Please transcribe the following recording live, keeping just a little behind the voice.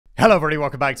Hello everybody,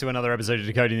 welcome back to another episode of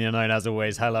Decoding the Unknown. As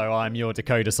always, hello, I'm your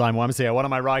decoder, Simon Wams here. One of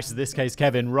my writers, in this case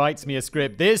Kevin, writes me a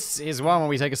script. This is one where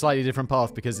we take a slightly different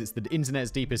path because it's the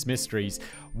internet's deepest mysteries.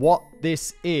 What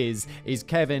this is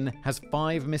Kevin has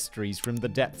 5 mysteries from the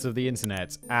depths of the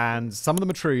internet, and some of them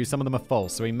are true, some of them are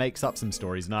false, so he makes up some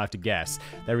stories and I have to guess.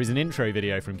 There is an intro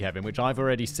video from Kevin, which I've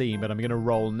already seen, but I'm going to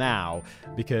roll now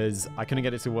because I couldn't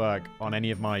get it to work on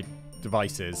any of my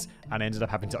devices and ended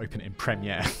up having to open it in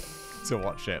Premiere. To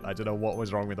watch it. I don't know what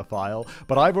was wrong with the file,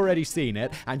 but I've already seen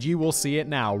it, and you will see it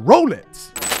now. Roll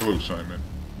it! Hello, Simon.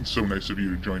 It's so nice of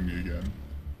you to join me again.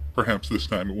 Perhaps this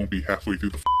time it won't be halfway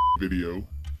through the video,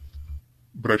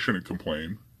 but I shouldn't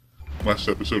complain. Last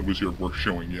episode was your worst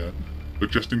showing yet,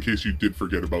 but just in case you did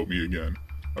forget about me again,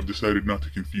 I've decided not to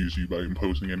confuse you by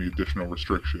imposing any additional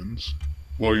restrictions.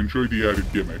 While I enjoy the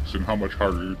added gimmicks and how much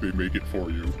harder they make it for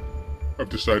you, I've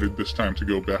decided this time to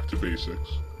go back to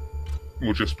basics. It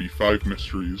will just be 5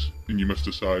 mysteries, and you must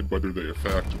decide whether they are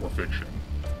fact or fiction.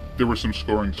 There were some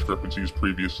scoring discrepancies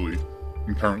previously,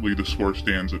 and currently the score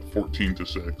stands at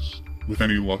 14-6. With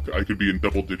any luck, I could be in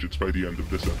double digits by the end of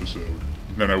this episode.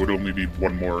 Then I would only need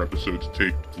one more episode to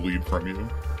take the lead from you.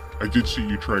 I did see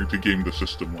you trying to game the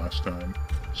system last time,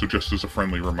 so just as a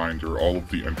friendly reminder, all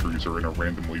of the entries are in a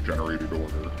randomly generated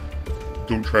order.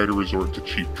 Don't try to resort to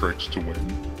cheap tricks to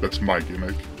win. That's my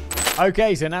gimmick.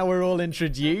 Okay, so now we're all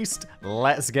introduced.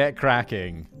 Let's get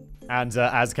cracking. And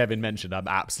as Kevin mentioned, I'm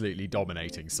absolutely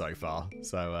dominating so far.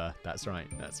 So that's right.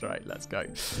 Let's go.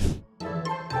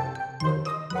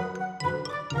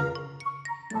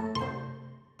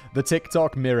 The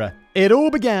TikTok mirror. It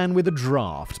all began with a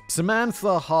draft.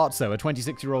 Samantha Hartso, a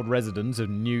 26-year-old resident of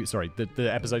the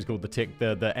episode's called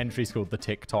the entry's called the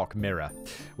TikTok mirror,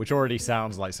 which already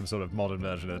sounds like some sort of modern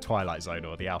version of the Twilight Zone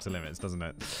or the Outer Limits, doesn't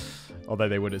it? Although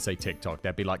they wouldn't say TikTok,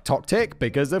 they'd be like Tok Tick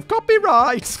because of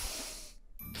copyright.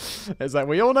 It's like,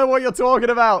 we all know what you're talking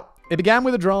about. It began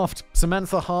with a draft.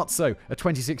 Samantha Hartso, a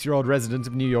 26-year-old resident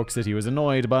of New York City, was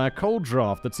annoyed by a cold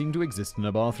draft that seemed to exist in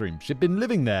her bathroom. She'd been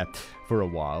living there for a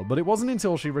while, but it wasn't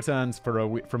until she returned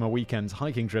from a weekend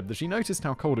hiking trip that she noticed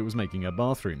how cold it was making her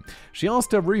bathroom. She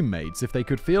asked her roommates if they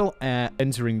could feel air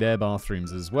entering their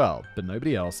bathrooms as well, but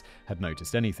nobody else had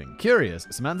noticed anything. Curious,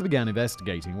 Samantha began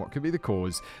investigating what could be the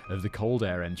cause of the cold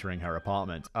air entering her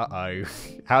apartment. Uh-oh.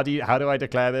 How do I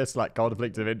declare this? Like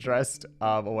conflict of interest?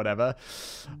 Or whatever.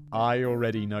 I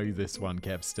already know this one,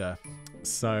 Kevster,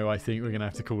 so I think we're going to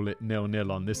have to call it 0-0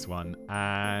 on this one,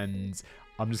 and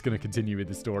I'm just going to continue with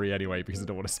the story anyway because I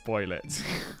don't want to spoil it,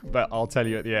 but I'll tell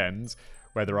you at the end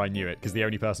whether I knew it, because the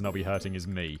only person I'll be hurting is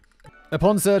me.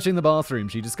 Upon searching the bathroom,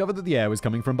 she discovered that the air was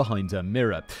coming from behind her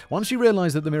mirror. Once she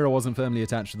realized that the mirror wasn't firmly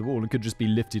attached to the wall and could just be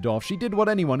lifted off, she did what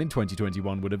anyone in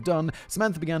 2021 would have done.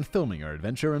 Samantha began filming her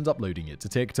adventure and uploading it to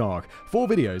TikTok. 4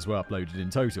 videos were uploaded in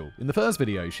total. In the first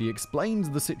video, she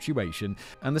explained the situation,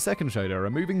 and the second showed her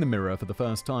removing the mirror for the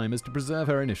first time as to preserve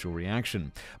her initial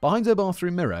reaction. Behind her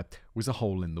bathroom mirror was a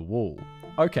hole in the wall.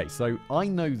 Okay, so I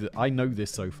know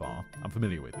this so far. I'm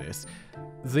familiar with this.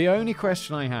 The only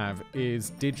question I have is,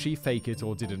 did she fake it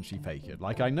or didn't she fake it?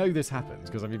 Like, I know this happens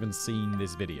because I've even seen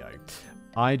this video.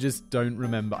 I just don't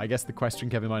remember. I guess the question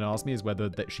Kevin might ask me is whether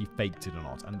that she faked it or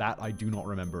not, and that I do not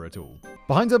remember at all.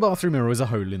 Behind her bathroom mirror was a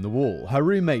hole in the wall. Her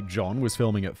roommate John was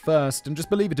filming at first and just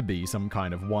believed it to be some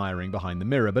kind of wiring behind the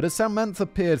mirror, but as Samantha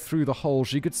peered through the hole,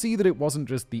 she could see that it wasn't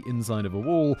just the inside of a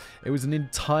wall, it was an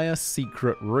entire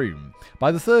secret room.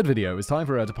 By the third video, it was time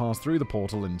for her to pass through the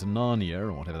portal into Narnia,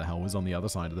 or whatever the hell was on the other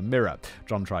side of the mirror.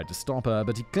 John tried to stop her,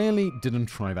 but he clearly didn't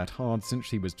try that hard since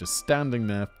she was just standing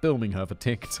there filming her for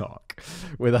TikTok.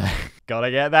 With a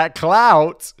gotta get that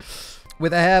clout.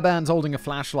 With a hairband holding a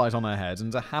flashlight on her head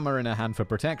and a hammer in her hand for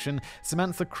protection,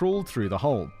 Samantha crawled through the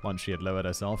hole. Once she had lowered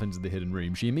herself into the hidden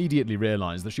room, she immediately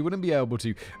realized that she wouldn't be able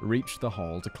to reach the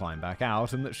hole to climb back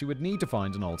out and that she would need to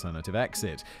find an alternative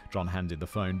exit. John handed the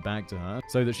phone back to her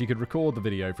so that she could record the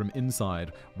video from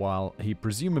inside while he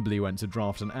presumably went to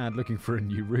draft an ad looking for a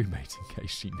new roommate in case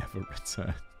she never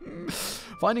returned.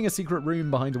 Finding a secret room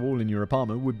behind a wall in your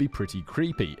apartment would be pretty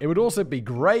creepy. It would also be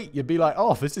great. You'd be like,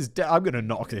 oh, this is I'm going to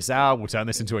knock this out. We'll turn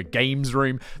this into a games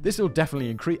room. This will definitely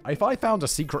increase. If I found a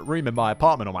secret room in my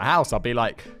apartment or my house, I'd be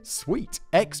like, sweet,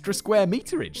 extra square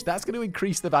meterage. That's going to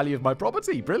increase the value of my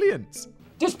property. Brilliant.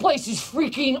 This place is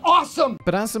freaking awesome!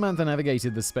 But as Samantha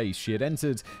navigated the space she had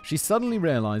entered, she suddenly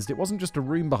realized it wasn't just a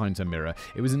room behind her mirror,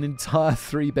 it was an entire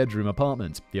 3-bedroom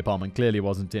apartment. The apartment clearly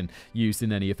wasn't in use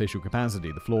in any official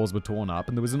capacity. The floors were torn up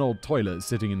and there was an old toilet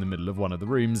sitting in the middle of one of the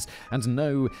rooms. And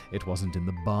no, it wasn't in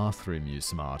the bathroom, you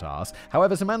smart ass.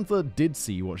 However, Samantha did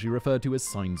see what she referred to as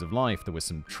signs of life. There were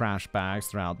some trash bags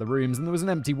throughout the rooms and there was an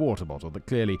empty water bottle that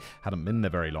clearly hadn't been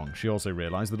there very long. She also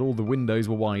realized that all the windows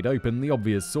were wide open, the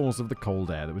obvious source of the cold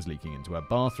air that was leaking into her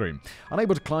bathroom.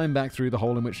 Unable to climb back through the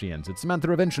hole in which she entered,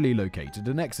 Samantha eventually located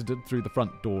and exited through the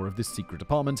front door of this secret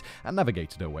apartment and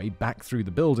navigated her way back through the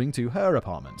building to her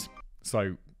apartment.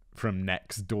 So, from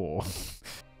next door.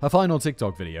 Her final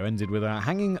TikTok video ended with her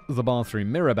hanging the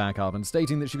bathroom mirror back up and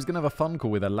stating that she was going to have a fun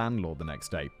call with her landlord the next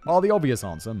day. While the obvious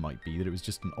answer might be that it was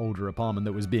just an older apartment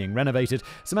that was being renovated,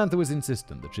 Samantha was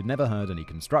insistent that she'd never heard any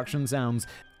construction sounds.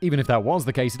 Even if that was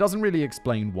the case, it doesn't really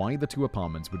explain why the two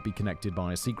apartments would be connected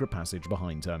by a secret passage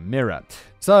behind her mirror.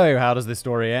 So, how does this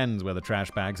story end? Were the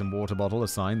trash bags and water bottle a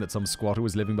sign that some squatter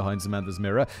was living behind Samantha's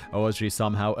mirror? Or was she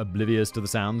somehow oblivious to the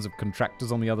sounds of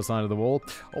contractors on the other side of the wall?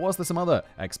 Or was there some other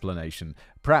explanation?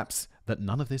 Perhaps that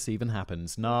none of this even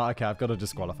happens. Nah, okay, I've got to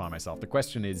disqualify myself. The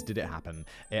question is, did it happen?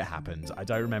 It happened. I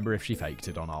don't remember if she faked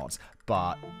it or not,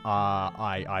 but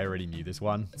I already knew this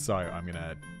one, so I'm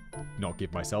gonna not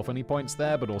give myself any points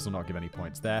there, but also not give any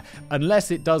points there,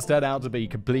 unless it does turn out to be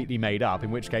completely made up,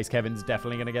 in which case Kevin's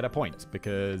definitely gonna get a point,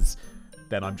 because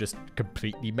then I'm just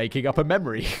completely making up a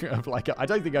memory of, like, I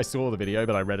don't think I saw the video,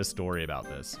 but I read a story about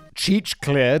this.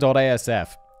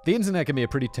 Chechclear.asf. The internet can be a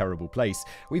pretty terrible place.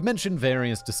 We've mentioned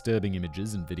various disturbing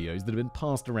images and videos that have been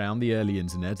passed around the early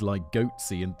internet, like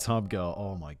Goatsy and Tubgirl.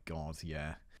 Oh my god,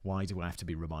 yeah. Why do I have to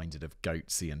be reminded of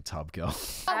Goatsy and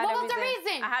Tubgirl? What was the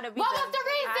reason? What was the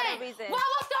reason? What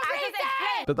was the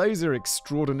reason? But those are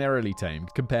extraordinarily tame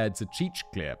compared to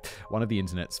Chechclear, one of the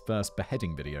internet's first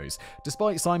beheading videos.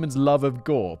 Despite Simon's love of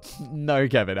gore. No,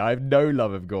 Kevin, I have no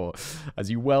love of gore,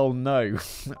 as you well know.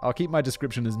 I'll keep my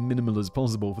description as minimal as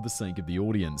possible for the sake of the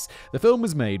audience. The film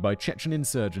was made by Chechen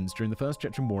insurgents during the First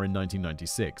Chechen War in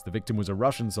 1996. The victim was a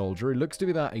Russian soldier who looks to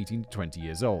be about 18 to 20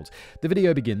 years old. The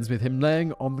video begins with him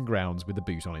laying on the ground with a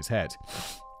boot on his head.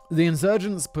 The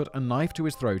insurgents put a knife to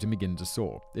his throat and begin to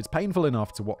saw. It's painful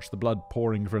enough to watch the blood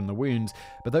pouring from the wound,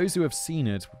 but those who have seen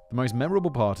it, the most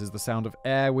memorable part is the sound of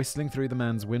air whistling through the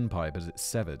man's windpipe as it's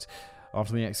severed.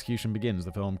 After the execution begins,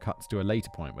 the film cuts to a later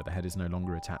point where the head is no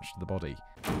longer attached to the body.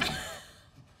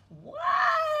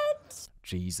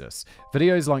 Jesus.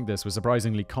 Videos like this were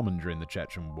surprisingly common during the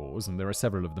Chechen Wars, and there are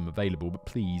several of them available, but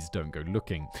please don't go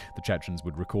looking. The Chechens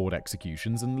would record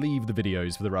executions and leave the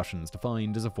videos for the Russians to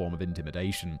find as a form of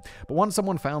intimidation. But once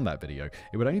someone found that video,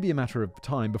 it would only be a matter of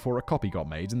time before a copy got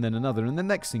made, and then another, and the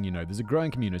next thing you know, there's a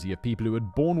growing community of people who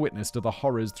had borne witness to the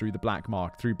horrors through black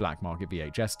market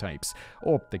VHS tapes.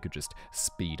 Or they could just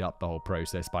speed up the whole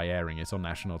process by airing it on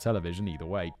national television. Either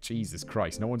way, Jesus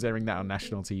Christ, no one's airing that on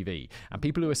national TV. And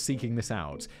people who are seeking this out,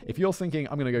 if you're thinking,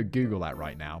 I'm going to go Google that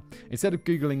right now, instead of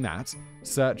Googling that,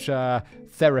 search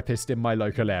therapist in my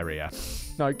local area.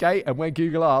 Okay, and when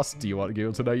Google asks, do you want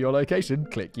Google to know your location?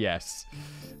 Click yes.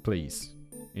 Please.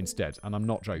 Instead, and I'm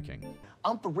not joking.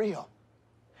 I'm for real.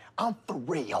 I'm for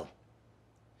real.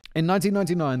 In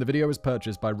 1999, the video was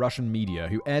purchased by Russian media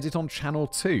who aired it on Channel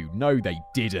 2. No, they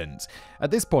didn't.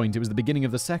 At this point, it was the beginning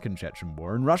of the Second Chechen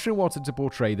War, and Russia wanted to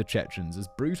portray the Chechens as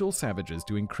brutal savages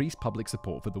to increase public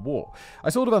support for the war. I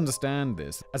sort of understand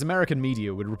this, as American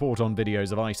media would report on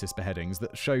videos of ISIS beheadings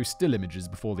that show still images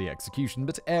before the execution,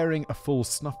 but airing a full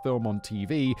snuff film on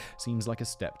TV seems like a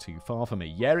step too far for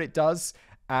me. Yeah, it does.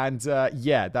 And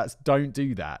yeah, don't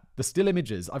do that. The still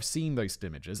images, I've seen those still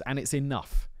images, and it's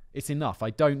enough. It's enough.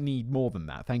 I don't need more than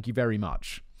that. Thank you very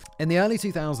much. In the early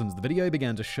 2000s, the video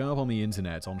began to show up on the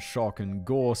internet on shock and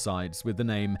gore sites with the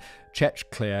name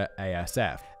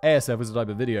Chechclear.asf. ASF was a type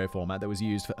of video format that was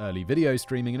used for early video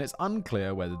streaming, and it's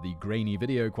unclear whether the grainy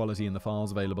video quality in the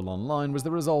files available online was the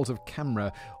result of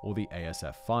camera or the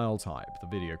ASF file type. The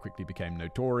video quickly became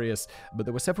notorious, but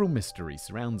there were several mysteries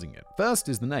surrounding it. First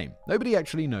is the name. Nobody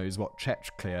actually knows what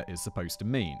Chechclear is supposed to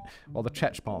mean. Well, the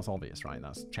Chech part's obvious, right?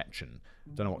 That's Chechen.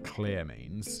 Don't know what clear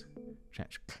means.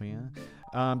 Chechclear.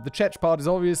 The Chech part is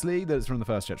obviously that it's from the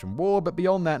First Chechen War, but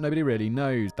beyond that, nobody really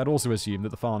knows. That also assumed that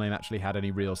the file name actually had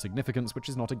any real significance, which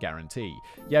is not a guarantee.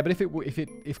 Yeah, but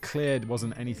if cleared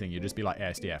wasn't anything, you'd just be like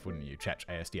ASDF, wouldn't you? Chech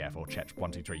ASDF or Chech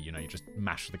 123. You know, you just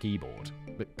mash the keyboard.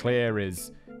 But clear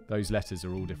is Those letters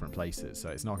are all different places, so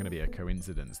it's not going to be a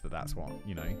coincidence that that's what,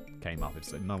 came up.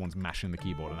 It's no one's mashing the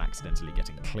keyboard and accidentally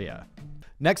getting clear.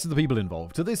 Next to the people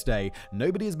involved, to this day,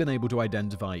 nobody has been able to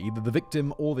identify either the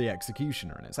victim or the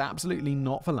executioner, and it's absolutely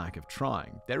not for lack of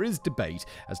trying. There is debate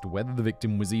as to whether the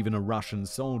victim was even a Russian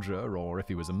soldier or if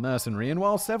he was a mercenary, and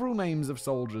while several names of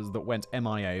soldiers that went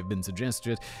MIA have been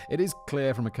suggested, it is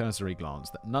clear from a cursory glance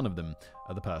that none of them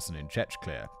are the person in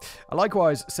Chechclear.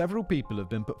 Likewise, several people have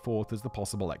been put forth as the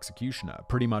possible executioner.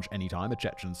 Pretty much any time a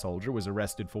Chechen soldier was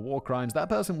arrested for war crimes, that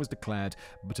person was declared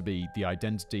to be the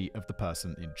identity of the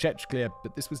person in Chechclear,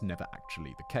 but this was never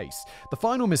actually the case. The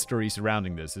final mystery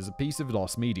surrounding this is a piece of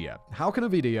lost media. How can a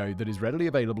video that is readily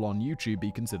available on YouTube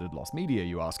be considered lost media,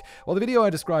 you ask? Well, the video I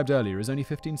described earlier is only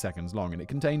 15 seconds long, and it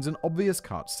contains an obvious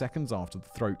cut seconds after the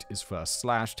throat is first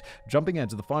slashed, jumping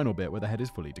ahead to the final bit where the head is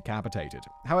fully decapitated.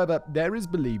 However, there is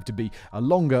believed to be a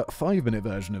longer 5-minute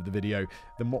version of the video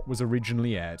than what was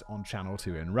originally aired on Channel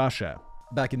 2 in Russia.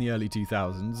 Back in the early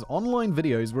 2000s, online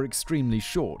videos were extremely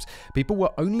short. People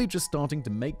were only just starting to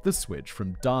make the switch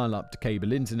from dial-up to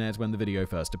cable internet when the video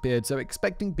first appeared, so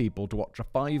expecting people to watch a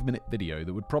 5-minute video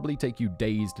that would probably take you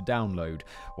days to download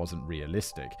wasn't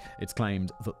realistic. It's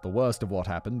claimed that the worst of what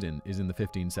happened is in the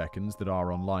 15 seconds that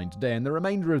are online today, and the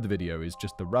remainder of the video is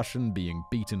just the Russian being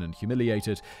beaten and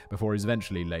humiliated before he's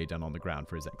eventually laid down on the ground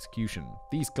for his execution.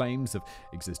 These claims have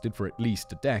existed for at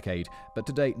least a decade, but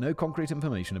to date no concrete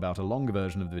information about a longer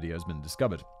version of the video has been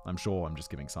discovered. I'm sure I'm just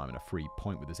giving Simon a free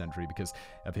point with this entry because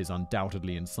of his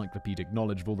undoubtedly encyclopedic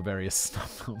knowledge of all the various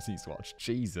snuff films he's watched.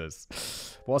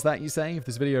 Jesus. What's that you say? If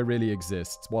this video really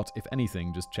exists, what, if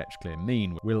anything, does Chechclear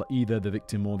mean? Will either the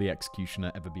victim or the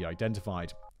executioner ever be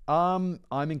identified? I'm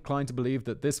inclined to believe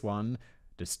that this one,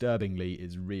 disturbingly,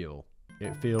 is real.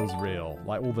 It feels real.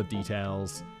 Like all the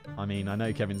details. I mean, I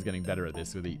know Kevin's getting better at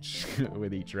this with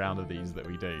each round of these that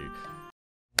we do.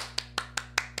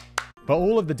 But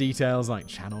all of the details, like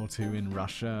Channel 2 in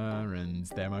Russia, and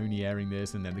them only airing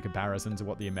this, and then the comparison to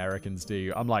what the Americans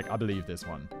do, I'm like, I believe this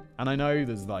one. And I know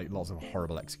there's like lots of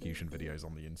horrible execution videos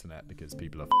on the internet because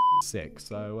people are sick,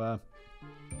 so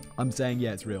I'm saying,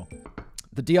 yeah, it's real.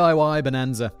 The DIY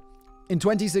bonanza. In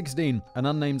 2016, an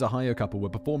unnamed Ohio couple were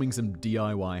performing some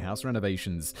DIY house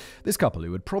renovations. This couple,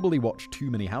 who had probably watched too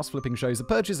many house flipping shows, had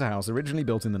purchased a house originally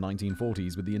built in the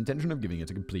 1940s with the intention of giving it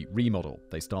a complete remodel.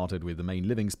 They started with the main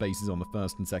living spaces on the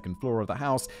first and second floor of the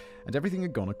house, and everything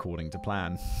had gone according to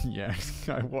plan. Yeah,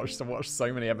 I watched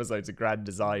so many episodes of Grand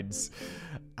Designs,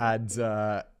 and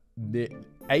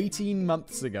 18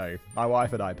 months ago, my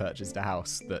wife and I purchased a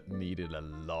house that needed a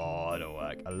lot of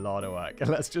work. And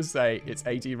let's just say it's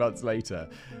 18 months later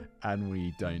and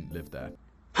we don't live there.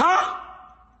 Huh?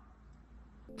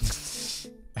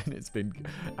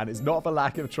 And it's not for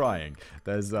lack of trying.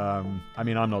 There's, I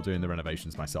mean, I'm not doing the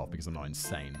renovations myself because I'm not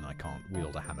insane and I can't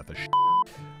wield a hammer for shit.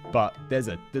 But there's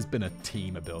been a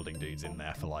team of building dudes in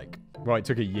there for like, well, it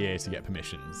took a year to get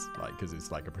permissions, like, because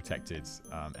it's like a protected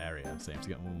area. So you have to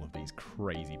get all of these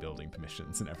crazy building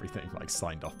permissions and everything, like,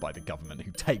 signed off by the government,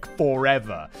 who take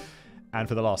forever. And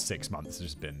for the last 6 months,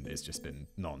 it's just been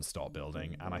non-stop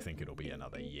building, and I think it'll be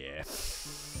another year.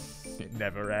 It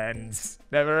never ends.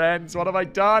 Never ends. What have I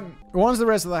done? Once the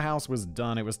rest of the house was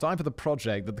done, it was time for the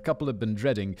project that the couple had been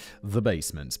dreading, the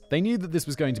basement. They knew that this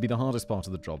was going to be the hardest part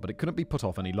of the job, but it couldn't be put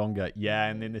off any longer. Yeah,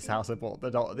 and in this house I bought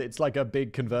it's like a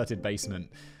big converted basement,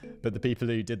 but the people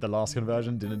who did the last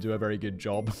conversion didn't do a very good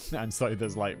job, and so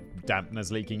there's like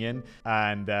dampness leaking in,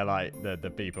 and they're like,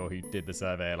 the people who did the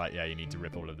survey are like, yeah, you need to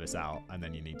rip all of this out, and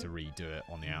then you need to redo it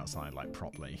on the outside, like,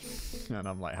 properly. And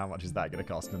I'm like, how much is that going to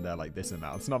cost? And they're like, this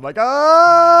amount. And I'm like,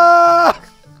 ah!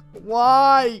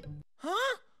 Why?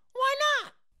 Huh? Why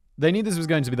not? They knew this was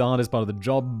going to be the hardest part of the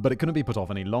job, but it couldn't be put off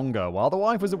any longer. While the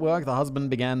wife was at work, the husband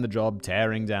began the job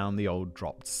tearing down the old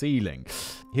dropped ceiling.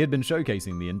 He had been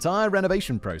showcasing the entire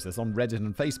renovation process on Reddit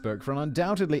and Facebook for an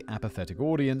undoubtedly apathetic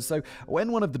audience, so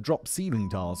when one of the dropped ceiling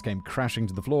tiles came crashing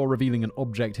to the floor, revealing an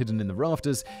object hidden in the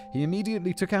rafters, he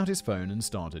immediately took out his phone and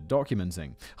started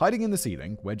documenting. Hiding in the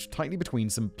ceiling, wedged tightly between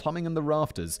some plumbing and the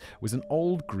rafters, was an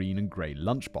old green and grey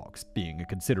lunchbox. Being a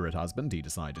considerate husband, he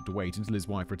decided to wait until his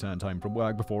wife returned home from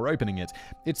work before opening it.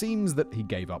 It seems that he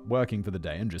gave up working for the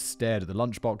day and just stared at the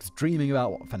lunchbox, dreaming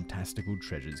about what fantastical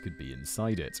treasures could be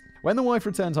inside it. When the wife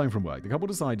returned home from work, the couple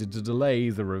decided to delay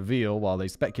the reveal while they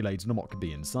speculated on what could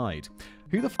be inside.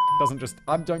 Who the f doesn't just...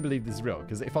 I don't believe this is real,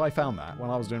 because if I found that when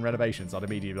I was doing renovations, I'd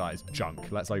immediately be like, it's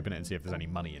junk. Let's open it and see if there's any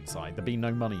money inside. There'd be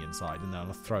no money inside, and then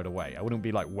I'll throw it away. I wouldn't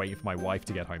be like, waiting for my wife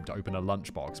to get home to open a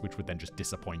lunchbox, which would then just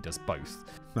disappoint us both.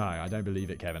 No, I don't believe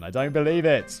it, Kevin. I don't believe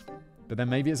it. But then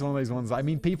maybe it's one of those ones, I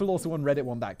mean, people also on Reddit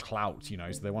want that clout, you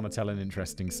know, so they want to tell an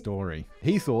interesting story.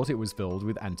 He thought it was filled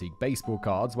with antique baseball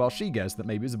cards, while she guessed that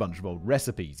maybe it was a bunch of old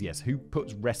recipes. Yes, who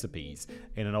puts recipes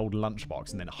in an old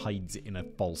lunchbox and then hides it in a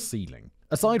false ceiling?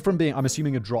 Aside from being, I'm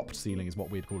assuming a dropped ceiling is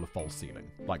what we'd call a false ceiling.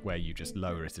 Like where you just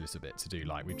lower it a little bit to do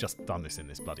like, we've just done this in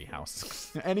this bloody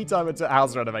house. Anytime it's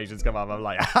house renovations come up, I'm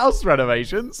like, house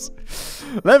renovations?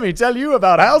 Let me tell you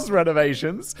about house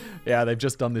renovations. Yeah, they've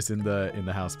just done this in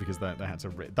the house because they had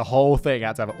to, the whole thing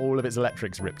had to have all of its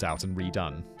electrics ripped out and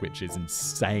redone, which is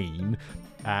insane.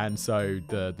 And so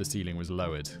the ceiling was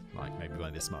lowered, like maybe by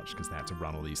this much, because they had to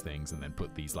run all these things and then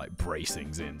put these like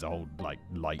bracings in to hold like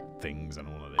light things and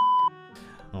all of it.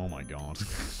 Oh my god.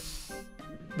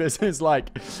 This is like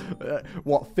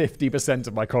what 50%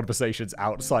 of my conversations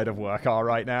outside of work are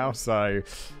right now. So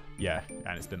yeah,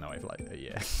 and it's been that way for like a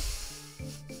year.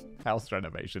 House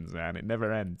renovations, man, it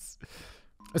never ends.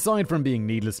 Aside from being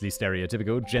needlessly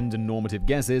stereotypical, gender-normative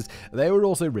guesses, they were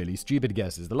also really stupid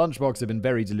guesses. The lunchbox had been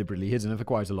very deliberately hidden for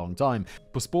quite a long time.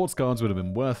 For sports cards would have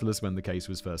been worthless when the case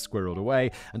was first squirreled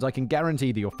away, and I can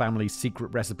guarantee that your family's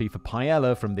secret recipe for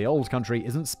paella from the old country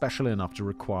isn't special enough to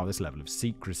require this level of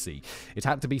secrecy. It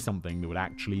had to be something that would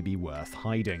actually be worth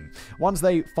hiding. Once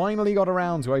they finally got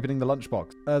around to opening the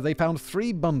lunchbox, they found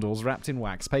 3 bundles wrapped in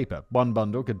wax paper. One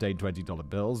bundle contained $20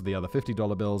 bills, the other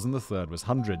 $50 bills, and the third was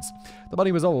hundreds. The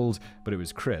money was old, but it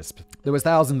was crisp. There was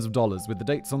thousands of dollars, with the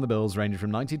dates on the bills ranging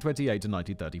from 1928 to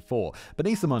 1934.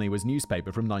 Beneath the money was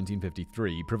newspaper from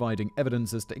 1953, providing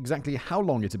evidence as to exactly how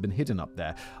long it had been hidden up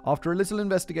there. After a little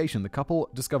investigation, the couple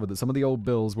discovered that some of the old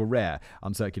bills were rare,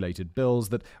 uncirculated bills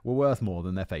that were worth more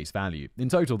than their face value. In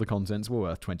total, the contents were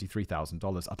worth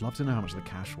 $23,000. I'd love to know how much the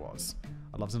cash was.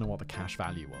 I'd love to know what the cash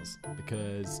value was,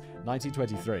 because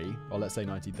 1923, or let's say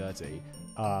 1930,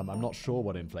 I'm not sure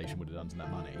what inflation would have done to that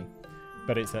money.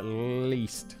 But it's at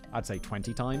least, I'd say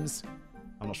 20 times.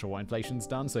 I'm not sure what inflation's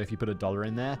done. So if you put $1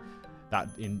 in there, that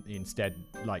instead,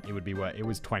 like it would be worth, it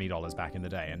was $20 back in the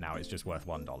day, and now it's just worth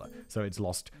 $1. So it's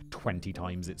lost 20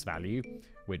 times its value,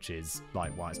 which is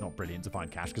like why it's not brilliant to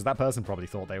find cash, because that person probably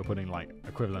thought they were putting like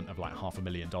equivalent of like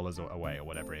 $500,000 away or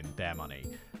whatever in their money.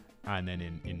 And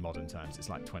then in modern terms, it's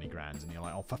like 20 grand, and you're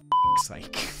like, oh, for fuck's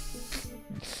sake.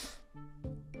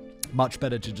 Much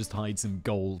better to just hide some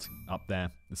gold up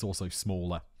there. It's also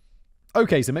smaller.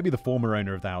 Okay, so maybe the former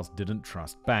owner of the house didn't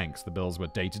trust banks. The bills were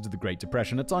dated to the Great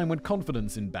Depression, a time when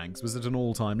confidence in banks was at an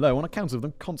all-time low on account of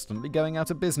them constantly going out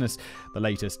of business. The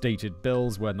latest dated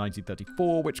bills were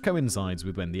 1934, which coincides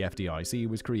with when the FDIC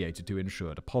was created to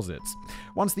insure deposits.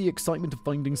 Once the excitement of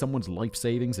finding someone's life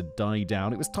savings had died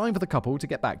down, it was time for the couple to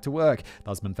get back to work. The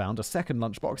husband found a second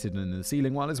lunchbox hidden in the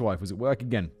ceiling while his wife was at work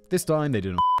again. This time, they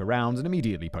didn't f*** around and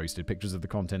immediately posted pictures of the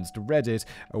contents to Reddit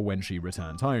when she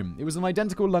returned home. It was an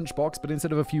identical lunchbox, but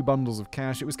instead of a few bundles of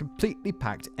cash, it was completely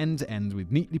packed end to end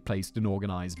with neatly placed and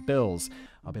organized bills.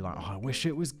 I'll be like, oh, I wish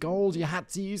it was gold. You had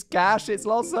to use cash. It's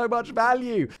lost so much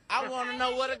value. I want to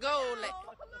know where to go.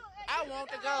 I want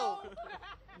to go.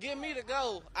 Give me the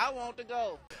gold. I want to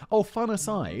go. Oh, fun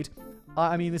aside,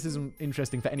 I mean, this isn't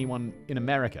interesting for anyone in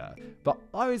America, but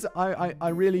I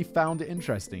really found it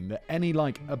interesting that any,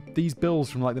 like, these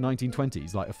bills from, like, the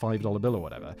 1920s, like a $5 bill or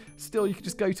whatever, still you could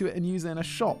just go to it and use it in a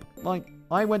shop. Like,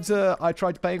 I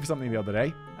tried to pay for something the other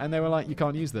day, and they were like, you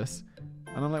can't use this.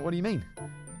 And I'm like, what do you mean?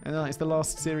 And it's the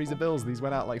last series of bills. These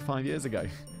went out, like, 5 years ago.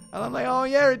 And I'm like, oh,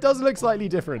 yeah, it does look slightly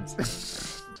different.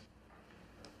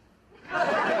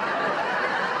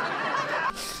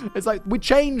 It's like, we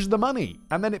changed the money,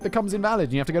 and then it becomes invalid,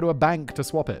 and you have to go to a bank to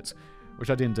swap it,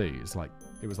 which I didn't do. It was like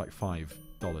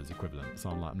 $5 equivalent, so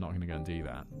I'm like, I'm not going to go and do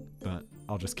that, but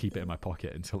I'll just keep it in my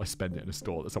pocket until I spend it in a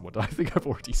store that someone, I think I've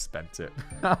already spent it.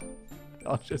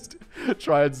 I'll just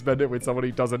try and spend it with someone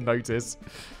who doesn't notice.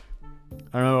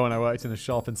 I remember when I worked in a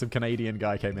shop and some Canadian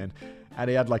guy came in and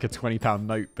he had like a £20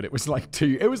 note, but it was like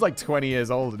 20 years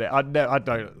old. And I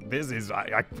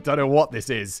don't know what this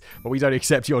is, but we don't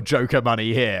accept your Joker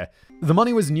money here. The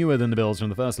money was newer than the bills from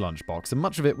the first lunchbox, and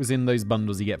much of it was in those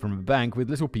bundles you get from a bank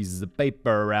with little pieces of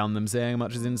paper around them saying how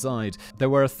much is inside. There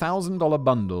were $1,000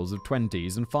 bundles of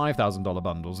 20s and $5,000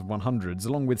 bundles of 100s,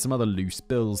 along with some other loose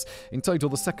bills. In total,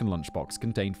 the second lunchbox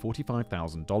contained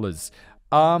 $45,000.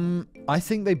 I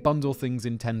think they bundle things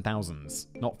in 10,000s,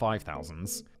 not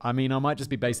 5,000s. I mean, I might just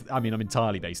be I'm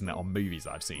entirely basing that on movies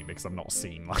I've seen, because I've not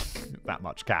seen, like, that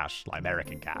much cash, like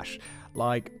American cash.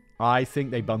 Like, I think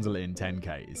they bundle it in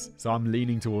 10Ks, so I'm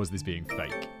leaning towards this being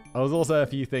fake. There's also a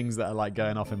few things that are, like,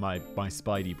 going off in my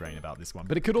Spidey brain about this one,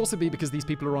 but it could also be because these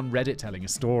people are on Reddit telling a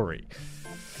story.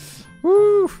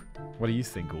 Woo! What do you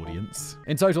think, audience?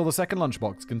 In total, the second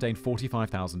lunchbox contained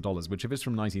 $45,000, which if it's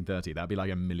from 1930, that'd be like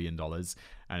 $1 million.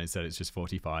 And instead it's just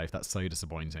 45. That's so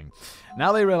disappointing.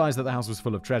 Now they realized that the house was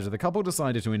full of treasure, the couple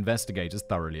decided to investigate as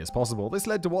thoroughly as possible. This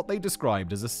led to what they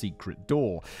described as a secret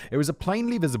door. It was a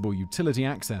plainly visible utility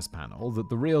access panel that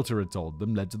the realtor had told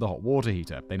them led to the hot water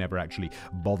heater. They never actually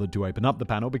bothered to open up the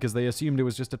panel because they assumed it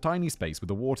was just a tiny space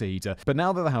with a water heater. But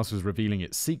now that the house was revealing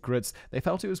its secrets, they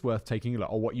felt it was worth taking a look.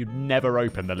 Oh, what, you'd never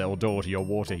open the little door to your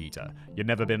water heater? You'd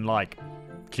never been, like,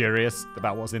 curious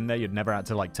about what's in there? You'd never had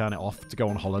to, like, turn it off to go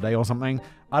on holiday or something?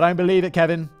 I don't believe it,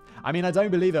 Kevin. I mean, I don't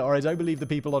believe it, or I don't believe the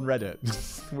people on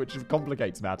Reddit, which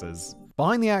complicates matters.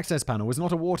 Behind the access panel was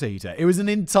not a water heater. It was an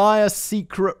entire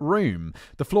secret room.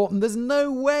 The floor, and there's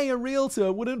no way a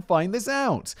realtor wouldn't find this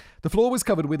out. The floor was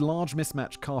covered with large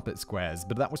mismatched carpet squares,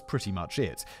 but that was pretty much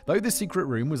it. Though this secret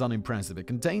room was unimpressive, it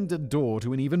contained a door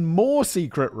to an even more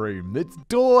secret room. Its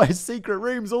door has secret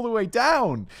rooms all the way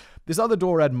down. This other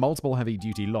door had multiple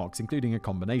heavy-duty locks, including a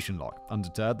combination lock.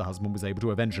 Undeterred, the husband was able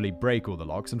to eventually break all the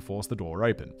locks and force the door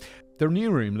open. The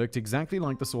new room looked exactly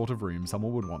like the sort of room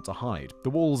someone would want to hide. The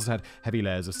walls had heavy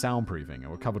layers of soundproofing and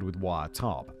were covered with wire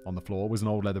tarp. On the floor was an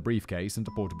old leather briefcase and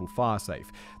a portable fire safe.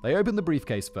 They opened the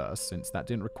briefcase first, since that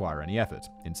didn't require any effort.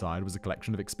 Inside was a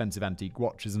collection of expensive antique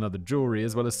watches and other jewelry,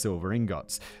 as well as silver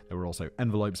ingots. There were also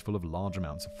envelopes full of large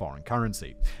amounts of foreign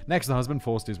currency. Next, the husband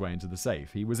forced his way into the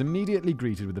safe. He was immediately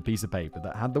greeted with a piece of paper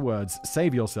that had the words,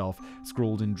 "Save yourself,"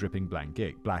 scrawled in dripping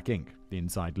black ink. The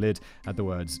inside lid had the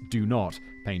words, "Do not,"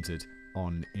 painted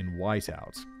on in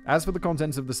whiteout. As for the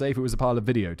contents of the safe, it was a pile of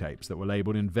videotapes that were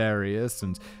labeled in various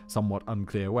and somewhat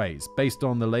unclear ways. Based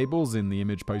on the labels in the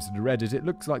image posted to Reddit, it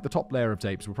looks like the top layer of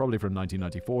tapes were probably from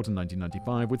 1994 to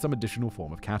 1995 with some additional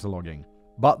form of cataloging.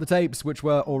 But the tapes, which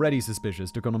were already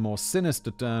suspicious, took on a more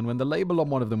sinister turn when the label on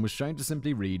one of them was shown to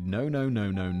simply read, "No, no,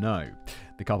 no, no, no."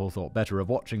 The couple thought better of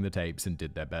watching the tapes and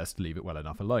did their best to leave it well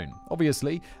enough alone.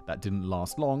 Obviously, that didn't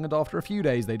last long, and after a few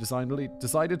days they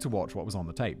decided to watch what was on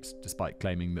the tapes. Despite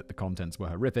claiming that the contents were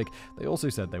horrific, they also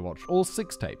said they watched all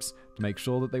 6 tapes to make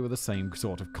sure that they were the same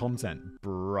sort of content.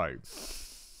 Bro.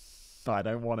 I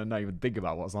don't want to even think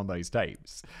about what's on those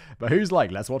tapes. But who's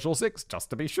like, let's watch all 6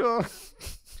 just to be sure?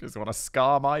 Just want to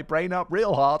scar my brain up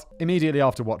real hard. Immediately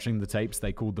after watching the tapes,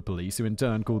 they called the police, who in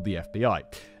turn called the FBI.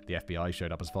 The FBI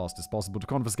showed up as fast as possible to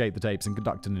confiscate the tapes and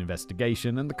conduct an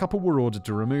investigation, and the couple were ordered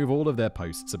to remove all of their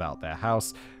posts about their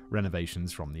house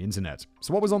renovations from the internet.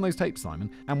 So what was on those tapes, Simon?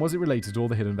 And was it related to all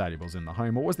the hidden valuables in the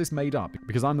home, or was this made up?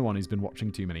 Because I'm the one who's been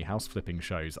watching too many house flipping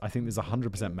shows. I think there's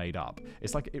 100% made up.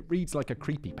 It's like, it reads like a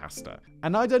creepypasta.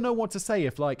 And I don't know what to say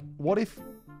if, like, what if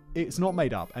it's not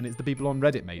made up and it's the people on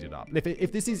Reddit made it up?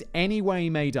 If this is any way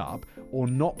made up or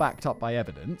not backed up by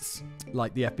evidence,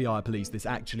 like the FBI police, this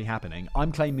actually happening,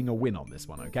 I'm claiming a win on this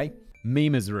one, okay?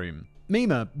 Mima's room.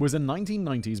 Mima was a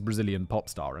 1990s Brazilian pop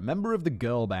star, a member of the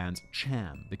girl band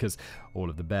Cham, because all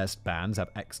of the best bands have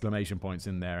exclamation points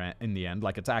in the end,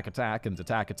 like Attack Attack and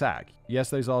Attack Attack. Yes,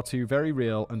 those are 2 very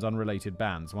real and unrelated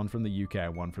bands, one from the UK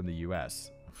and one from the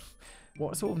US.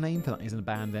 What sort of name for that isn't a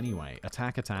band anyway?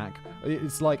 Attack Attack?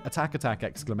 It's like Attack Attack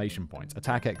exclamation point.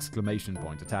 Attack exclamation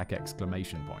point. Attack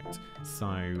exclamation point. So,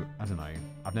 I don't know.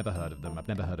 I've never heard of them. I've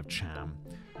never heard of Cham.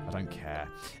 I don't care.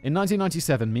 In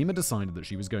 1997, Mima decided that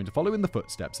she was going to follow in the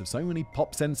footsteps of so many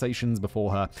pop sensations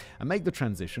before her and make the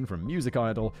transition from music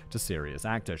idol to serious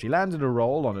actor. She landed a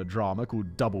role on a drama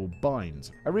called Double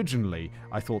Bind. Originally,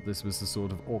 I thought this was a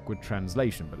sort of awkward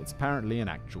translation, but it's apparently an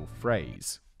actual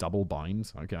phrase. Double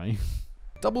bind, okay.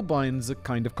 Double binds are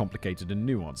kind of complicated and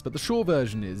nuanced, but the short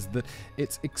version is that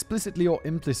it's explicitly or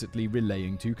implicitly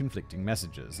relaying 2 conflicting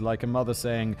messages, like a mother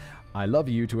saying, "I love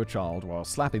you" to a child while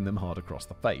slapping them hard across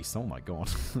the face. Oh my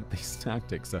god. These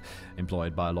tactics are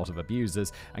employed by a lot of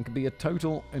abusers and can be a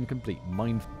total and complete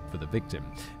minefield for the victim.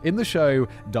 In the show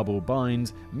Double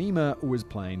Bind, Mima was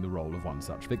playing the role of one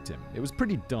such victim. It was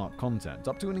pretty dark content,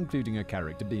 up to and including her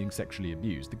character being sexually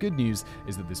abused. The good news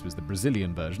is that this was the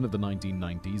Brazilian version of the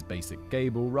 1990s basic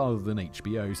cable rather than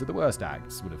HBO, so the worst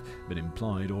acts would have been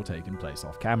implied or taken place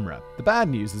off camera. The bad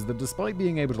news is that despite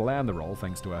being able to land the role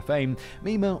thanks to her fame,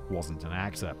 Mima wasn't an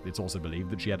actor. It's also believed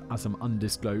that she had some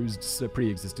undisclosed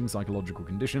pre-existing psychological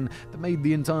condition that made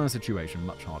the entire situation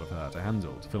much harder for her to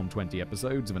handle. To film 20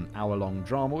 episodes of an hour-long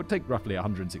drama would take roughly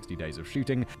 160 days of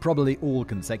shooting, probably all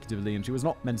consecutively, and she was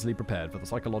not mentally prepared for the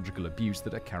psychological abuse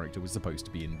that her character was supposed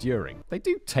to be enduring. They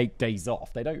do take days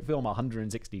off. They don't film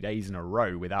 160 days in a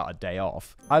row without a day off.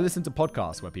 I listen to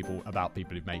podcasts about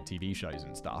people who've made TV shows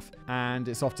and stuff, and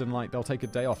it's often like they'll take a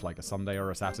day off, like a Sunday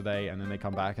or a Saturday, and then they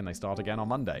come back and they start again on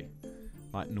Monday.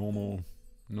 Like normal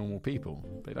people.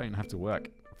 They don't have to work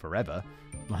forever.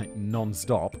 Like,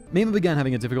 non-stop. Mima began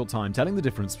having a difficult time telling the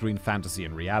difference between fantasy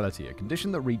and reality, a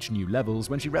condition that reached new levels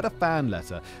when she read a fan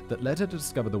letter that led her to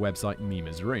discover the website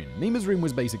Mima's Room. Mima's Room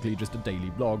was basically just a daily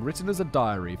blog written as a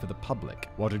diary for the public.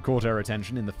 What had caught her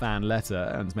attention in the fan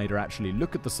letter and made her actually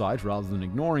look at the site rather than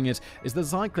ignoring it is that the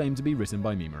site claimed to be written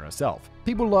by Mima herself.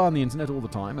 People lie on the internet all the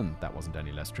time, and that wasn't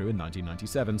any less true in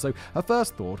 1997, so her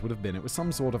first thought would have been it was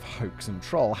some sort of hoax and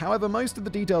troll. However, most of the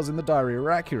details in the diary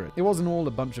were accurate. It wasn't all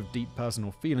a bunch of deep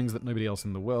personal feelings that nobody else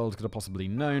in the world could have possibly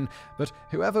known, but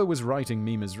whoever was writing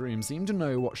Mima's Room seemed to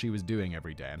know what she was doing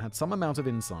every day and had some amount of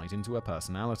insight into her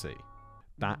personality.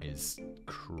 That is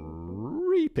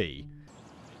creepy.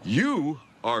 You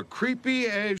are creepy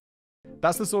as...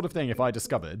 That's the sort of thing if I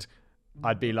discovered,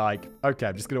 I'd be like, okay,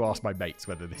 I'm just going to ask my mates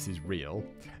whether this is real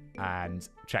and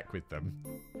check with them.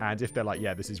 And if they're like,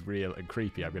 yeah, this is real and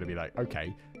creepy, I'm going to be like,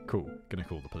 okay, cool, gonna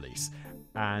call the police.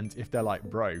 And if they're like,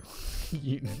 bro,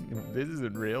 this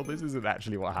isn't real, this isn't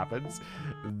actually what happens,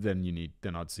 then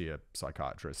I'd see a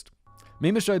psychiatrist.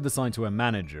 Mima showed the site to her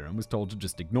manager and was told to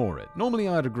just ignore it. Normally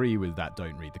I'd agree with that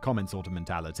don't read the comments sort of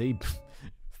mentality.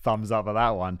 Thumbs up for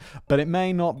that one. But it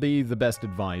may not be the best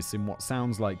advice in what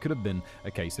sounds like could have been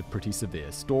a case of pretty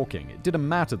severe stalking. It didn't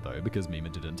matter though, because Mima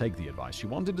didn't take the advice. She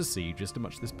wanted to see just how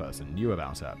much this person knew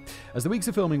about her. As the weeks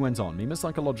of filming went on, Mima's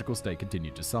psychological state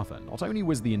continued to suffer. Not only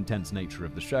was the intense nature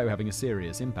of the show having a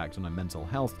serious impact on her mental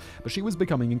health, but she was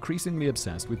becoming increasingly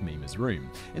obsessed with Mima's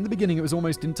Room. In the beginning it was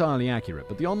almost entirely accurate,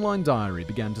 but the online diary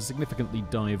began to significantly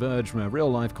diverge from her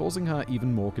real life, causing her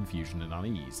even more confusion and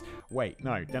unease. Wait,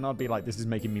 no, then I'd be like, this is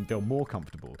making me feel more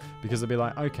comfortable, because I'd be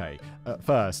like, okay, at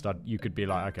first you could be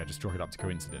like, okay, just chalk it up to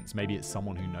coincidence. Maybe it's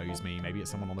someone who knows me, maybe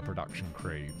it's someone on the production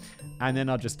crew. And then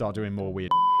I'd just start doing more weird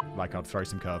like I'd throw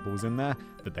some curveballs in there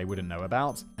that they wouldn't know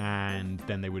about, and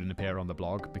then they wouldn't appear on the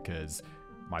blog because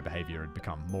my behavior had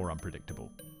become more unpredictable.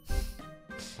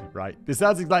 Right? This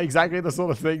sounds like exactly the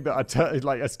sort of thing that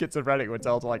like a schizophrenic would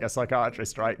tell to like a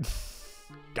psychiatrist, right?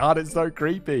 God, it's so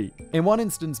creepy. In one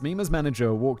instance, Mima's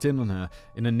manager walked in on her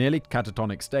in a nearly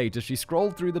catatonic state as she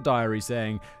scrolled through the diary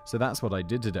saying, "So that's what I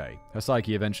did today." Her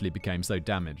psyche eventually became so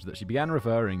damaged that she began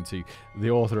referring to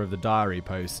the author of the diary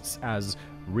posts as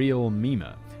Real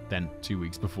Mima. Then, 2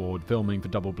 weeks before filming for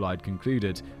Double Blind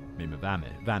concluded, Mima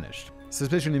vanished.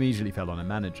 Suspicion immediately fell on her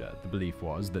manager. The belief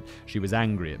was that she was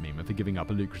angry at Mima for giving up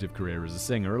a lucrative career as a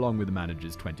singer along with the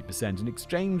manager's 20% in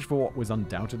exchange for what was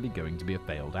undoubtedly going to be a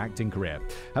failed acting career.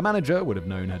 Her manager would have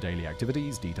known her daily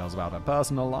activities, details about her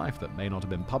personal life that may not have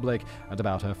been public, and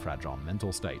about her fragile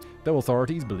mental state. Though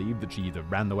authorities believed that she either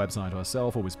ran the website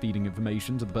herself or was feeding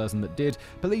information to the person that did,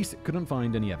 police couldn't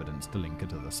find any evidence to link her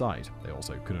to the site. They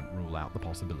also couldn't rule out the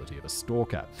possibility of a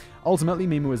stalker. Ultimately,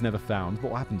 Mima was never found,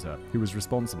 but what happened to her? Who was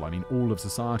responsible? I mean, all of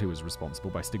society was responsible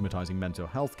by stigmatizing mental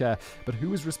health care, but who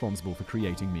was responsible for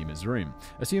creating Mima's Room?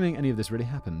 Assuming any of this really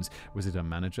happened, was it a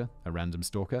manager, a random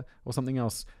stalker, or something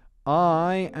else?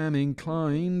 I am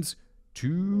inclined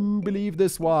to believe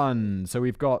this one. So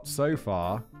we've got so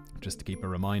far, just to keep a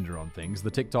reminder on things, the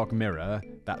TikTok mirror,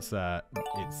 that's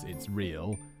it's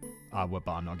real, but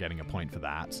I'm not getting a point for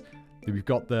that. We've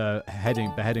got the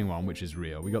beheading one, which is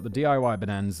real. We got the DIY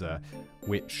bonanza,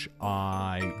 which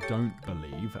I don't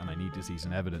believe, and I need to see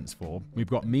some evidence for. We've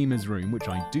got Mima's Room, which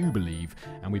I do believe,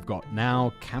 and we've got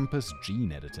now campus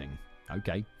gene editing.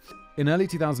 Okay. In early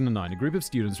 2009, a group of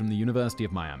students from the University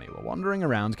of Miami were wandering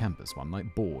around campus one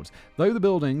night bored. Though the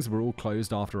buildings were all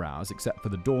closed after hours, except for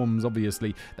the dorms,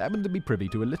 obviously, they happened to be privy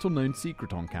to a little-known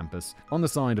secret on campus. On the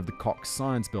side of the Cox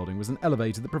Science Building was an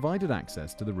elevator that provided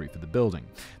access to the roof of the building.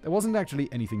 There wasn't actually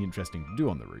anything interesting to do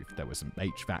on the roof. There were some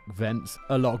HVAC vents,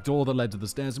 a locked door that led to the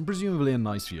stairs, and presumably a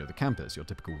nice view of the campus, your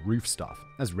typical roof stuff.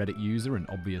 As Reddit user and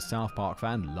obvious South Park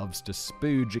fan Loves to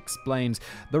Spooge explains,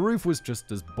 the roof was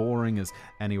just as boring as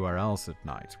anywhere else at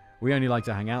night. We only like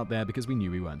to hang out there because we knew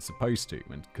we weren't supposed to,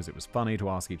 and because it was funny to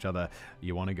ask each other,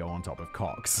 "You want to go on top of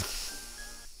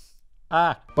Cox?"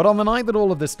 But on the night that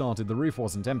all of this started, the roof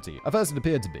wasn't empty. At first it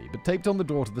appeared to be, but taped on the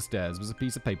door to the stairs was a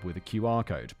piece of paper with a QR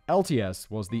code.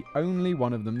 LTS was the only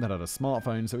one of them that had a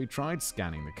smartphone, so he tried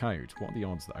scanning the code. What are the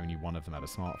odds that only one of them had a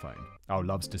smartphone? Oh,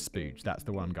 Loves to Spooge. That's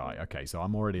the one guy. Okay, so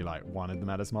I'm already like, one of them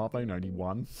had a smartphone, only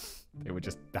one? They were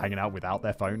just hanging out without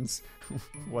their phones?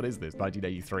 What is this,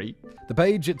 1983? The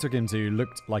page it took him to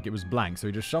looked like it was blank, so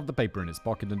he just shoved the paper in his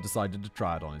pocket and decided to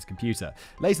try it on his computer.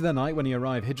 Later that night, when he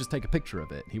arrived, he'd just take a picture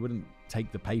of it. He wouldn't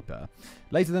take the paper.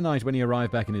 Later that night, when he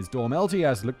arrived back in his dorm,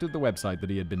 LTS looked at the website that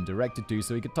he had been directed to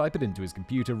so he could type it into his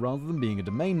computer. Rather than being a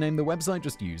domain name, the website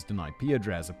just used an IP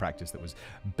address, a practice that was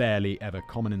barely ever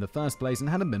common in the first place and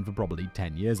hadn't been for probably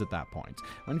 10 years at that point.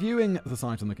 When viewing the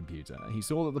site on the computer, he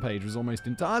saw that the page was almost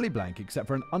entirely blank except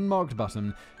for an unmarked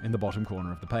button in the bottom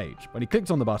corner of the page. When he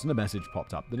clicked on the button, a message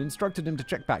popped up that instructed him to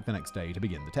check back the next day to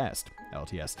begin the test.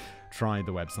 LTS tried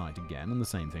the website again and the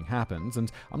same thing happened,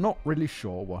 and I'm not really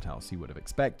sure what else he would have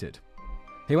expected.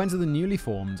 He went to the newly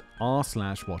formed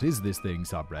r/whatisthithing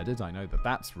subreddit, I know that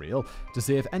that's real, to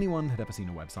see if anyone had ever seen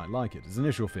a website like it. His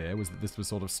initial fear was that this was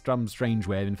sort of some strange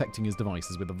way of infecting his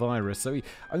devices with a virus, so he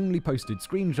only posted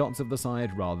screenshots of the site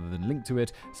rather than linked to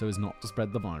it so as not to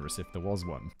spread the virus if there was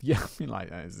one. Yeah,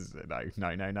 like,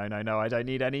 no, I don't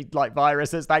need any,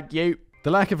 viruses, thank you. The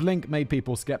lack of link made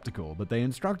people skeptical, but they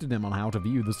instructed him on how to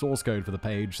view the source code for the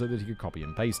page so that he could copy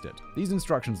and paste it. These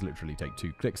instructions literally take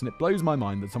 2 clicks, and it blows my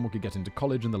mind that someone could get into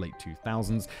college in the late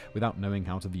 2000s without knowing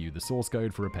how to view the source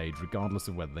code for a page regardless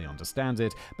of whether they understand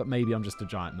it, but maybe I'm just a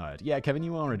giant nerd. Yeah, Kevin,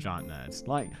 you are a giant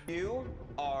nerd. You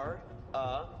are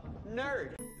a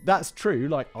nerd. That's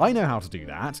true, I know how to do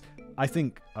that. I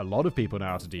think a lot of people know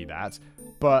how to do that,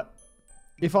 but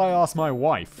if I ask my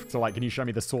wife to, can you show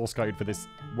me the source code for this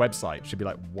website? She'd be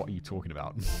like, what are you talking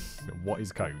about? What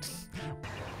is code?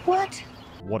 What?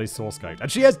 What is source code?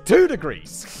 And she has 2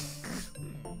 degrees!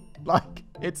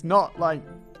 It's not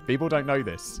people don't know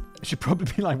this. She'd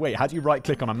probably be like, wait, how do you right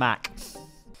click on a Mac?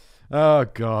 Oh,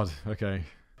 God. Okay.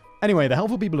 Anyway, the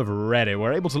helpful people of Reddit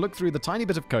were able to look through the tiny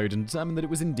bit of code and determine that it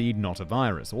was indeed not a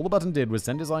virus. All the button did was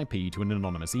send his IP to an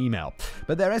anonymous email.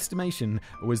 But their estimation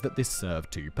was that this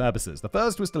served 2 purposes. The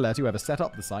first was to let whoever set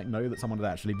up the site know that someone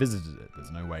had actually visited it.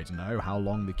 There's no way to know how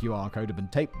long the QR code had been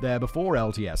taped there before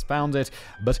LTS found it,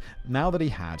 but now that he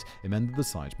had, it meant that the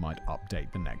site might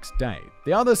update the next day.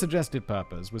 The other suggested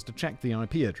purpose was to check the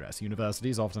IP address.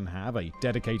 Universities often have a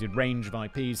dedicated range of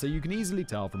IPs, so you can easily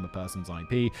tell from a person's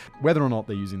IP whether or not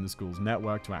they're using the school's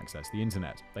network to access the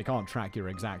internet. They can't track your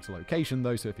exact location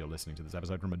though, so if you're listening to this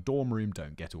episode from a dorm room,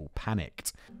 don't get all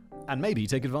panicked. And maybe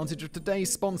take advantage of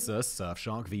today's sponsor,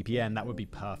 Surfshark VPN. That would be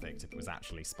perfect if it was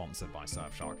actually sponsored by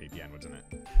Surfshark VPN, wouldn't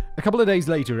it? A couple of days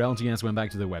later, LTS went back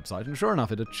to their website, and sure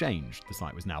enough, it had changed. The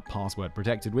site was now password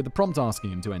protected, with a prompt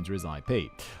asking him to enter his IP.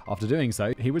 After doing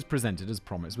so, he was presented as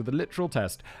promised with a literal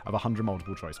test of 100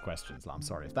 multiple choice questions. I'm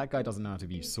sorry, if that guy doesn't know how to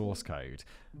view source code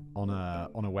on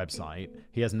a website,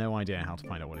 he has no idea how to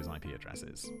find out what his IP address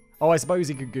is. Oh, I suppose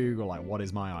he could Google, what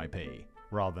is my IP?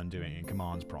 Rather than doing in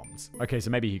command prompts. Okay, so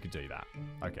maybe he could do that.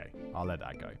 Okay, I'll let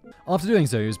that go. After doing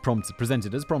so, he was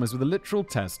presented as promised with a literal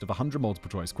test of 100 multiple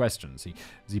choice questions.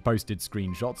 He posted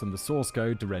screenshots and the source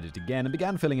code to Reddit again and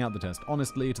began filling out the test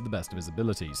honestly to the best of his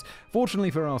abilities.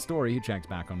 Fortunately for our story, he checked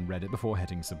back on Reddit before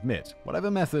hitting submit.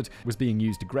 Whatever method was being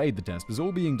used to grade the test was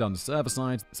all being done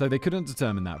server-side, so they couldn't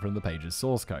determine that from the page's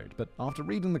source code. But after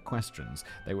reading the questions,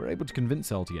 they were able to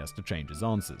convince LTS to change his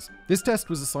answers. This test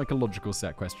was a psychological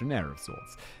set questionnaire of sorts.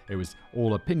 It was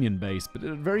all opinion-based, but it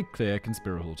had a very clear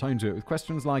conspiratorial tone to it, with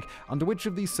questions like, under which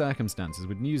of these circumstances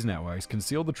would news networks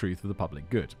conceal the truth for the public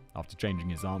good? After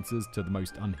changing his answers to the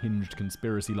most unhinged,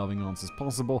 conspiracy-loving answers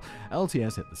possible,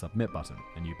 LTS hit the submit button.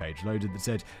 A new page loaded that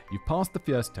said, you've passed the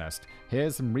first test,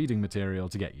 here's some reading material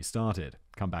to get you started.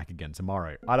 Come back again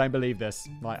tomorrow. I don't believe this.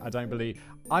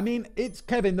 It's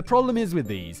Kevin, the problem is with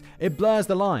these, it blurs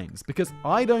the lines, because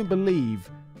I don't believe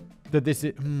that this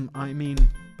is,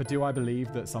 but do I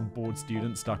believe that some bored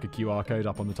student stuck a QR code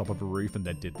up on the top of a roof and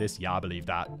then did this? Yeah, I believe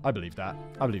that. I believe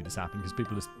this happened because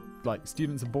people are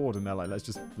students are bored and they're like, let's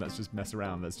just mess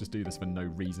around. Let's just do this for no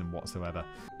reason whatsoever.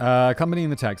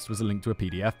 Accompanying the text was a link to a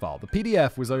PDF file. The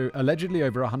PDF was allegedly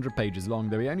over 100 pages long,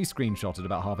 though he only screenshotted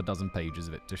about half a dozen pages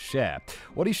of it to share.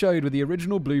 What he showed were the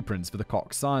original blueprints for the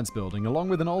Cox Science Building, along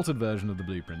with an altered version of the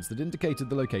blueprints that indicated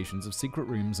the locations of secret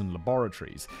rooms and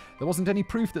laboratories. There wasn't any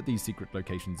proof that these secret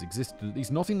locations existed, at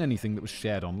least not in anything that was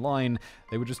shared online.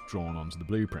 They were just drawn onto the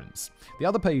blueprints. The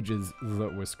other pages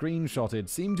that were screenshotted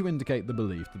seemed to indicate the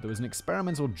belief that there was an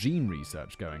experimental gene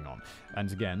research going on. And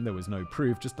again, there was no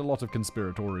proof, just a lot of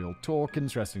conspiratorial talk.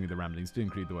 Interestingly, the ramblings do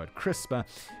include the word CRISPR.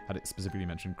 Had it specifically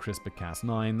mentioned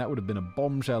CRISPR-Cas9, that would have been a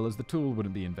bombshell, as the tool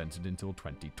wouldn't be invented until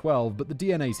 2012, but the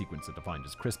DNA sequencer defined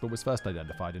as CRISPR was first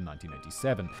identified in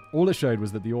 1987. All it showed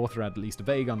was that the author had at least a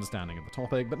vague understanding of the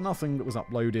topic, but nothing that was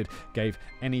uploaded gave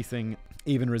anything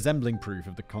even resembling proof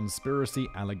of the conspiracy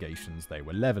allegations they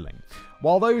were leveling.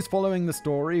 While those following the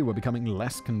story were becoming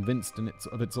less convinced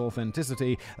of its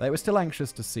authenticity, they were still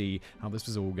anxious to see how this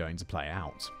was all going to play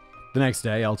out. The next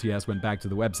day, LTS went back to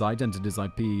the website, entered his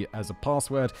IP as a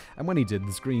password, and when he did,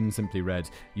 the screen simply read,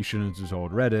 "You shouldn't have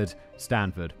told Reddit,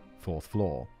 Stanford, 4th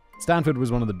floor." Stanford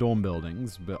was one of the dorm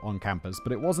buildings on campus,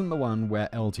 but it wasn't the one where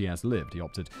LTS lived. He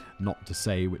opted not to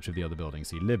say which of the other buildings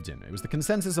he lived in. It was the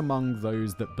consensus among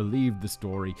those that believed the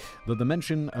story that the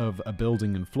mention of a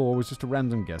building and floor was just a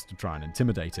random guess to try and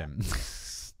intimidate him.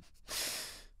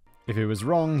 If it was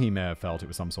wrong, he may have felt it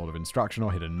was some sort of instruction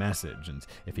or hidden message, and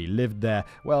if he lived there,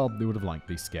 well, they would have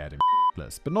likely scared him.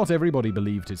 But not everybody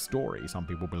believed his story. Some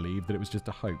people believed that it was just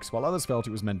a hoax, while others felt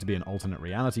it was meant to be an alternate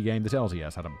reality game that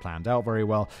LTS hadn't planned out very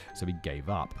well, so he gave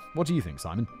up. What do you think,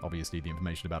 Simon? Obviously, the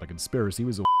information about a conspiracy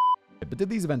was all but did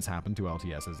these events happen to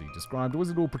LTS as he described, or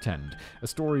was it all pretend? A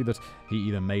story that he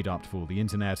either made up to fool the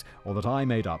internet, or that I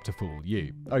made up to fool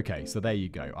you. Okay, so there you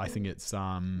go. I think it's,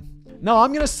 No,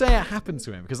 I'm gonna say it happened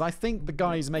to him, because I think the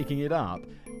guy who's making it up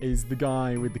is the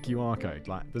guy with the QR code.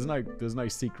 Like, there's no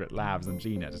secret labs and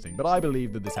gene editing, but I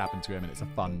believe that this happened to him, and it's a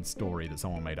fun story that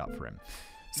someone made up for him.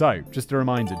 So, just a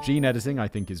reminder, gene editing I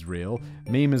think is real.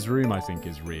 Mima's Room I think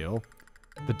is real.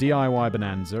 The DIY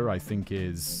Bonanza I think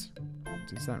is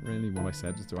that really what I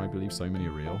said? Do I believe so many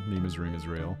are real? Mima's Room is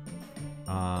real.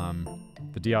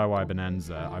 The DIY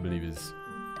Bonanza, I believe is...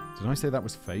 Did I say that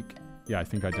was fake? Yeah, I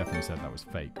think I definitely said that was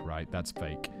fake, right? That's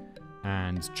fake.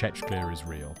 And Chechclear is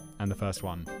real. And the first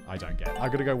one, I don't get.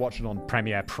 I've got to go watch it on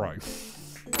Premiere Pro.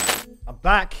 I'm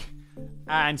back,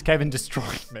 and Kevin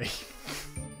destroyed me.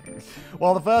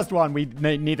 Well, the first one,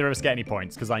 neither of us get any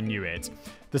points, because I knew it.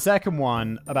 The second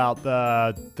one about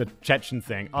the Chechen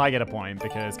thing, I get a point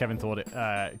because Kevin thought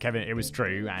it was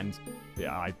true, and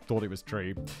yeah, I thought it was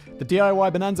true. The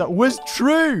DIY Bonanza was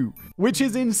true, which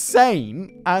is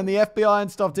insane, and the FBI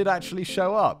and stuff did actually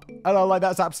show up. And I'm like,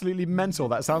 that's absolutely mental.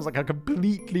 That sounds like a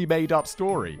completely made up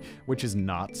story, which is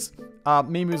nuts.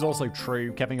 Mimu was also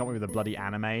true. Kevin got me with a bloody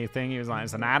anime thing. He was like,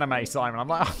 it's an anime, Simon. I'm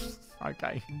like, oh,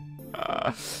 okay.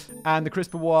 And the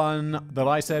CRISPR one that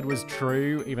I said was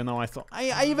true, even though I thought,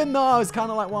 even though I was kind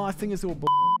of like, well, I think it's all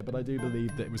but I do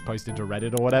believe that it was posted to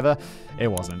Reddit or whatever. It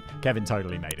wasn't. Kevin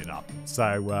totally made it up.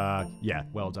 So, yeah,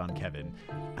 well done, Kevin.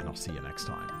 And I'll see you next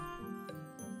time.